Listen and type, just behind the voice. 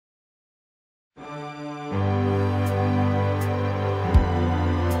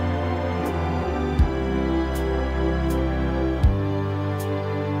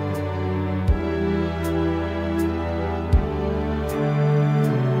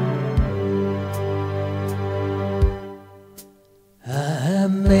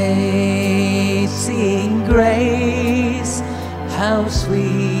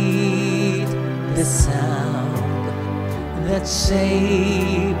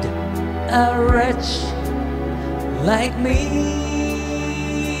saved a wretch like me.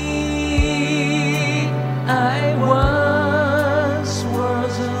 I once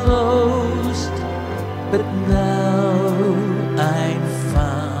was lost, but now I'm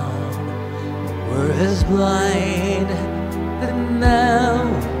found. Was blind, but now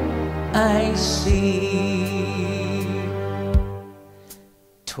I see.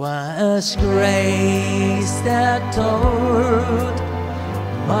 'Twas grace that taught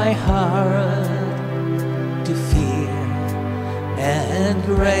my heart to fear, and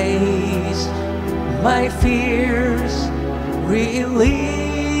grace my fears relieve.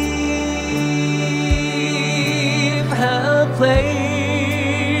 How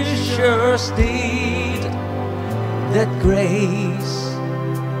pleasures did that grace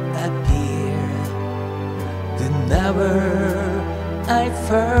appear, the never I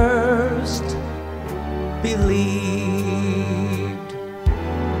first believed.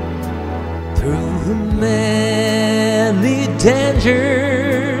 Through many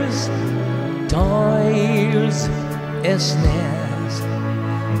dangers, toils and snares,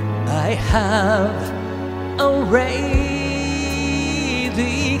 I have already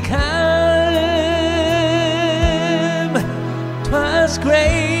come. 'Twas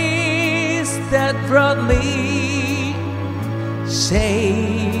grace that brought me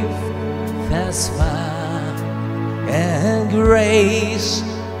safe thus far, and grace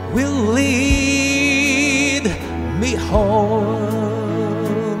will lead me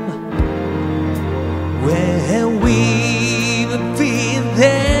home. When we've been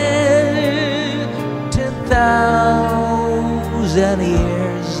there 10,000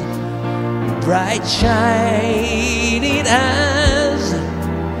 years, bright shining as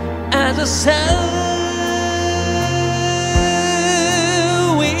a sun,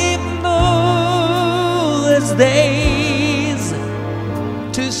 days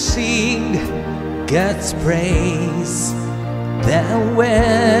to sing God's praise than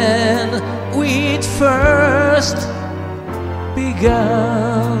when we'd first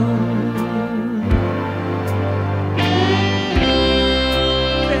begun.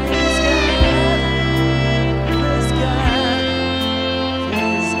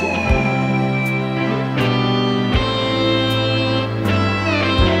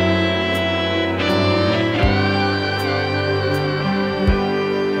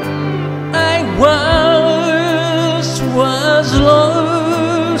 Was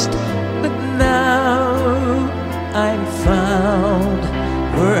lost, but now I'm found.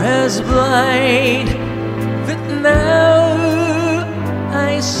 Was blind, but now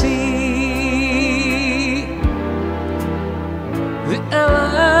I see. The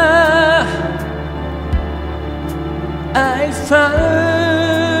hour I found